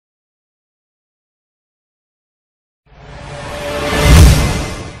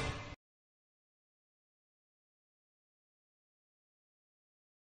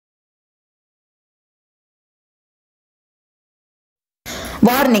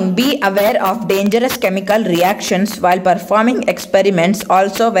Warning: be aware of dangerous chemical reactions while performing experiments.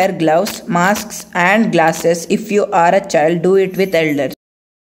 Also, wear gloves, masks, and glasses. If you are a child, do it with elders.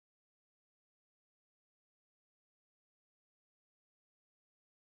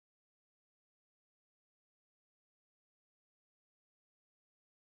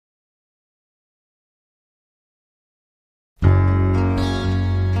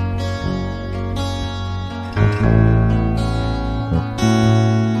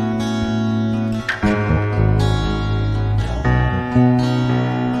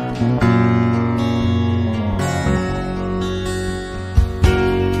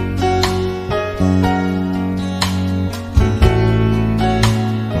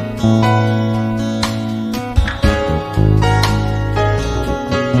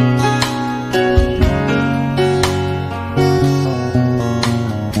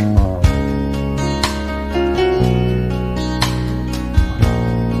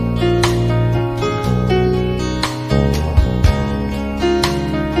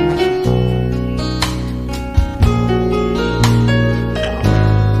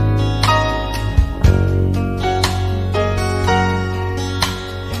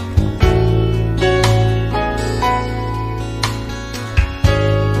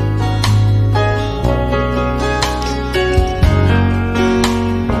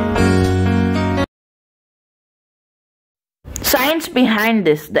 Science behind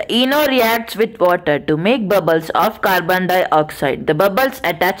this: the ENO reacts with water to make bubbles of carbon dioxide. The bubbles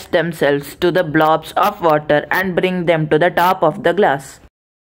attach themselves to the blobs of water and bring them to the top of the glass.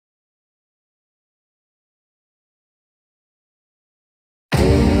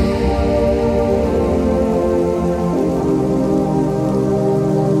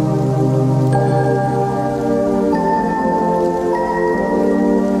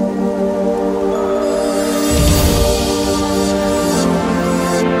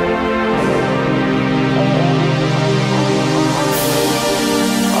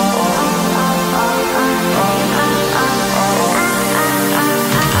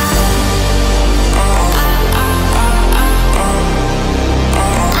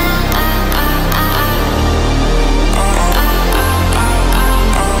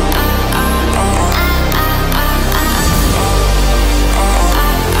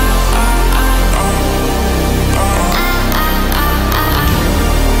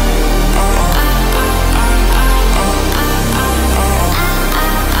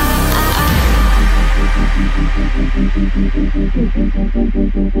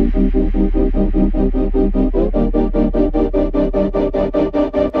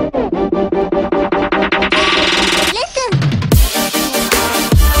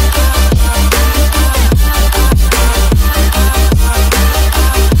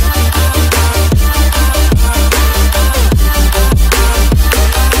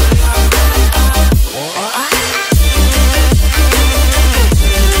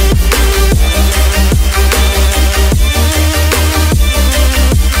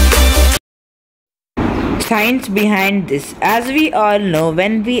 Science behind this: as we all know,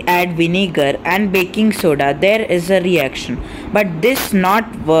 when we add vinegar and baking soda, there is a reaction. But this not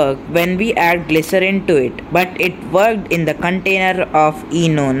work when we add glycerin to it. But it worked in the container of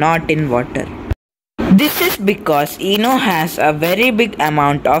ENO, not in water. This is because ENO has a very big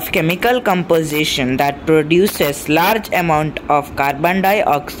amount of chemical composition that produces large amount of carbon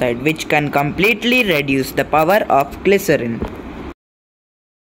dioxide, which can completely reduce the power of glycerin.